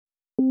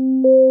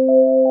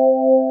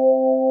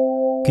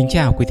Kính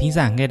chào quý thính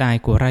giả nghe đài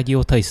của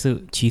Radio Thời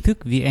sự Trí thức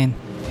VN.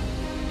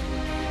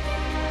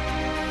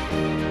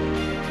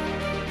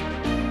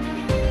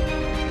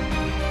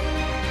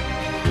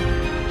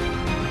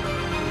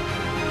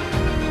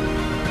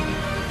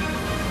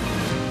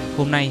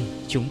 Hôm nay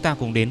chúng ta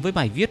cùng đến với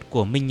bài viết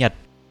của Minh Nhật.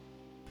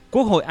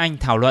 Quốc hội Anh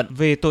thảo luận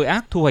về tội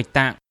ác thu hoạch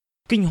tạng,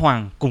 kinh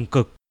hoàng cùng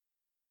cực.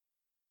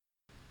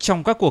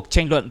 Trong các cuộc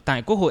tranh luận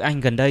tại Quốc hội Anh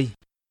gần đây,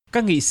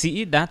 các nghị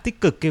sĩ đã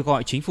tích cực kêu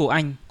gọi chính phủ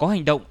Anh có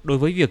hành động đối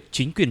với việc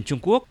chính quyền Trung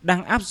Quốc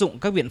đang áp dụng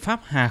các biện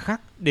pháp hà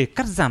khắc để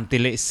cắt giảm tỷ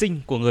lệ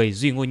sinh của người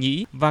Duy Ngô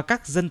Nhĩ và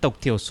các dân tộc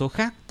thiểu số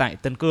khác tại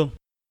Tân Cương.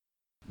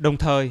 Đồng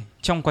thời,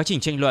 trong quá trình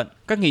tranh luận,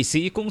 các nghị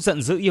sĩ cũng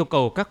giận dữ yêu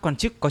cầu các quan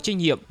chức có trách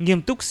nhiệm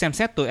nghiêm túc xem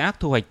xét tội ác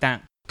thu hoạch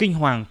tạng, kinh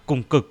hoàng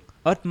cùng cực,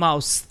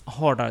 utmost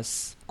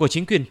horrors của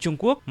chính quyền Trung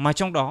Quốc, mà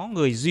trong đó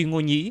người Duy Ngô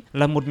Nhĩ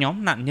là một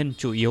nhóm nạn nhân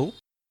chủ yếu.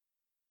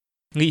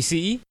 Nghị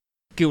sĩ,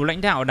 cựu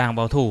lãnh đạo đảng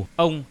bảo thủ,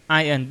 ông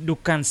Ian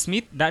Duncan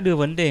Smith đã đưa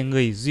vấn đề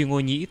người Duy Ngô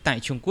Nhĩ tại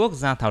Trung Quốc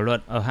ra thảo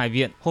luận ở Hạ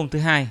viện hôm thứ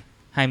Hai,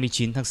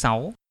 29 tháng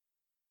 6.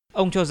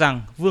 Ông cho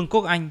rằng Vương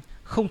quốc Anh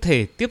không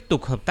thể tiếp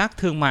tục hợp tác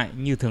thương mại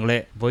như thường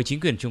lệ với chính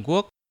quyền Trung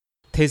Quốc.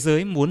 Thế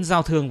giới muốn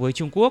giao thương với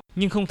Trung Quốc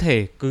nhưng không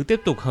thể cứ tiếp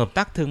tục hợp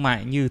tác thương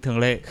mại như thường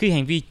lệ khi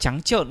hành vi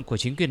trắng trợn của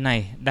chính quyền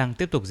này đang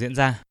tiếp tục diễn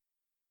ra.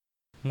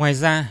 Ngoài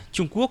ra,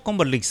 Trung Quốc có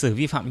một lịch sử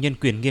vi phạm nhân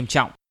quyền nghiêm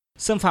trọng,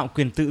 xâm phạm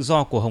quyền tự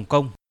do của Hồng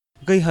Kông,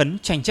 gây hấn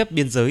tranh chấp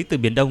biên giới từ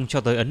Biển Đông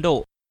cho tới Ấn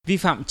Độ, vi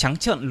phạm trắng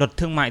trợn luật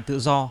thương mại tự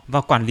do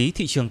và quản lý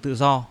thị trường tự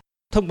do,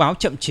 thông báo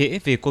chậm trễ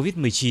về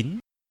Covid-19.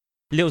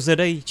 Liệu giờ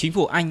đây chính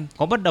phủ Anh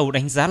có bắt đầu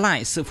đánh giá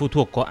lại sự phụ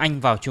thuộc của Anh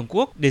vào Trung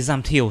Quốc để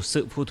giảm thiểu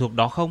sự phụ thuộc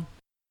đó không?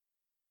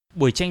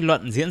 Buổi tranh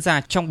luận diễn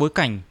ra trong bối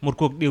cảnh một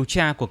cuộc điều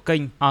tra của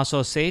kênh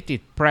Associated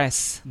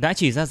Press đã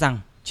chỉ ra rằng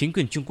chính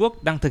quyền Trung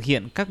Quốc đang thực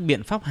hiện các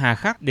biện pháp hà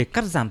khắc để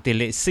cắt giảm tỷ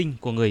lệ sinh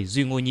của người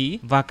Duy Ngô Nhĩ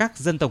và các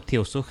dân tộc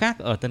thiểu số khác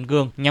ở Tân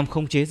Cương nhằm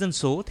khống chế dân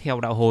số theo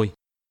đạo Hồi.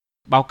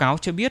 Báo cáo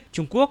cho biết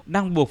Trung Quốc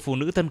đang buộc phụ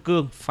nữ Tân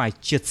Cương phải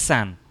triệt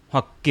sản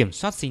hoặc kiểm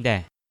soát sinh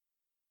đẻ.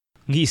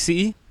 Nghị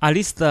sĩ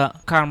Alistair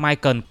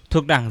Carmichael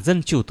thuộc Đảng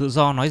Dân Chủ Tự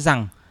Do nói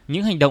rằng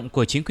những hành động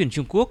của chính quyền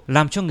Trung Quốc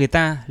làm cho người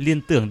ta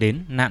liên tưởng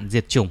đến nạn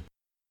diệt chủng.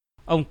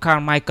 Ông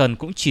Carmichael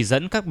cũng chỉ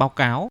dẫn các báo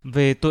cáo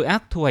về tội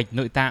ác thu hoạch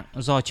nội tạng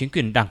do chính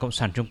quyền Đảng Cộng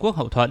sản Trung Quốc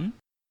hậu thuẫn.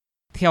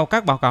 Theo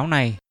các báo cáo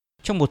này,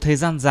 trong một thời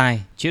gian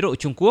dài, chế độ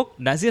Trung Quốc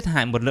đã giết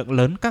hại một lượng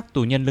lớn các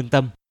tù nhân lương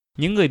tâm,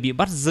 những người bị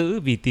bắt giữ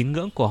vì tín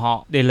ngưỡng của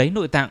họ để lấy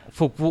nội tạng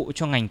phục vụ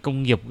cho ngành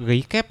công nghiệp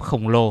gấy kép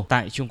khổng lồ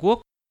tại Trung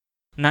Quốc.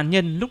 Nạn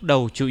nhân lúc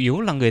đầu chủ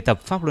yếu là người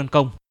tập Pháp Luân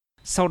Công,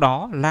 sau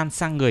đó lan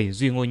sang người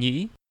Duy Ngô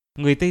Nhĩ,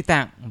 người Tây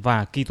Tạng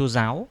và Kitô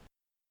giáo.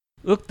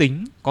 Ước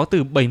tính có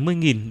từ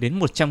 70.000 đến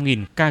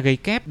 100.000 ca gấy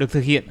kép được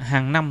thực hiện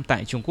hàng năm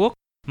tại Trung Quốc,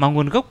 mà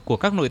nguồn gốc của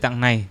các nội tạng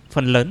này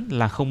phần lớn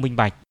là không minh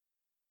bạch.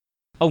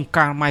 Ông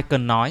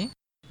Carmichael nói,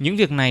 những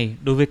việc này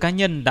đối với cá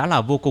nhân đã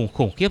là vô cùng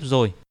khủng khiếp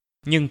rồi,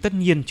 nhưng tất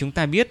nhiên chúng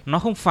ta biết nó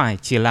không phải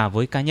chỉ là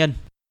với cá nhân.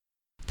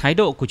 Thái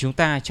độ của chúng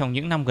ta trong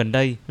những năm gần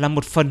đây là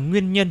một phần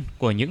nguyên nhân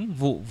của những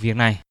vụ việc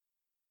này.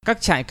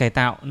 Các trại cải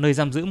tạo nơi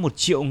giam giữ 1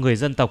 triệu người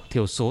dân tộc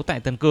thiểu số tại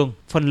Tân Cương,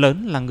 phần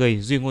lớn là người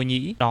Duy Ngô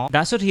Nhĩ đó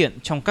đã xuất hiện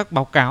trong các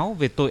báo cáo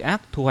về tội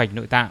ác thu hoạch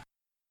nội tạng.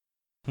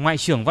 Ngoại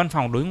trưởng Văn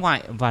phòng Đối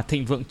ngoại và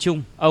Thịnh vượng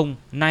chung, ông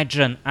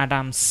Nigel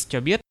Adams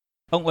cho biết,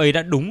 ông ấy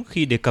đã đúng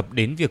khi đề cập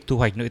đến việc thu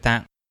hoạch nội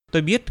tạng.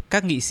 Tôi biết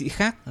các nghị sĩ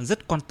khác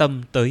rất quan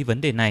tâm tới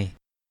vấn đề này.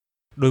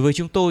 Đối với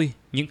chúng tôi,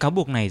 những cáo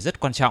buộc này rất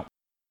quan trọng.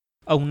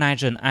 Ông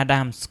Nigel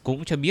Adams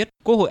cũng cho biết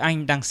Quốc hội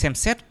Anh đang xem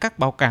xét các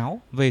báo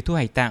cáo về thu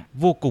hoạch tạng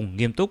vô cùng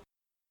nghiêm túc.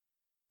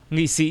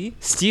 Nghị sĩ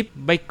Steve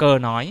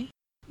Baker nói,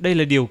 đây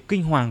là điều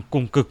kinh hoàng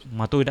cùng cực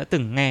mà tôi đã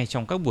từng nghe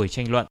trong các buổi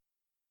tranh luận.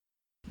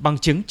 Bằng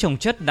chứng chồng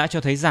chất đã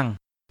cho thấy rằng,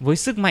 với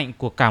sức mạnh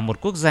của cả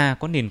một quốc gia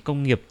có nền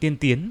công nghiệp tiên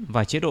tiến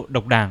và chế độ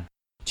độc đảng,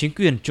 chính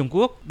quyền Trung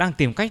Quốc đang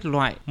tìm cách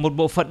loại một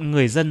bộ phận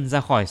người dân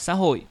ra khỏi xã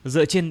hội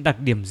dựa trên đặc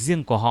điểm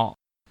riêng của họ.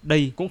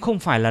 Đây cũng không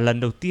phải là lần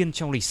đầu tiên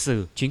trong lịch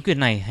sử chính quyền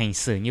này hành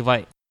xử như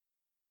vậy.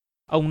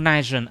 Ông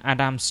Nigel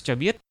Adams cho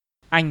biết,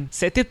 Anh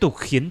sẽ tiếp tục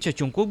khiến cho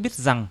Trung Quốc biết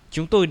rằng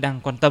chúng tôi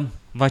đang quan tâm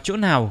và chỗ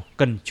nào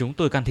cần chúng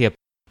tôi can thiệp,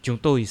 chúng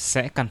tôi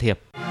sẽ can thiệp.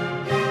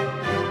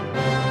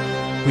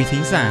 Quý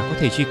thính giả có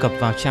thể truy cập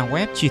vào trang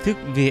web tri thức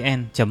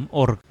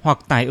vn.org hoặc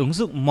tải ứng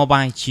dụng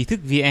mobile Trí thức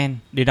VN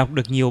để đọc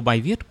được nhiều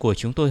bài viết của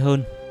chúng tôi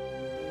hơn.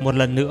 Một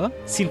lần nữa,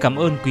 xin cảm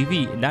ơn quý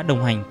vị đã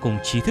đồng hành cùng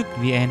Trí thức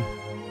VN.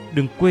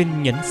 Đừng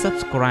quên nhấn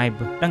subscribe,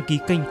 đăng ký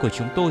kênh của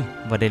chúng tôi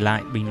và để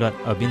lại bình luận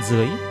ở bên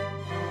dưới.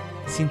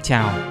 Xin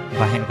chào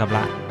và hẹn gặp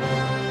lại.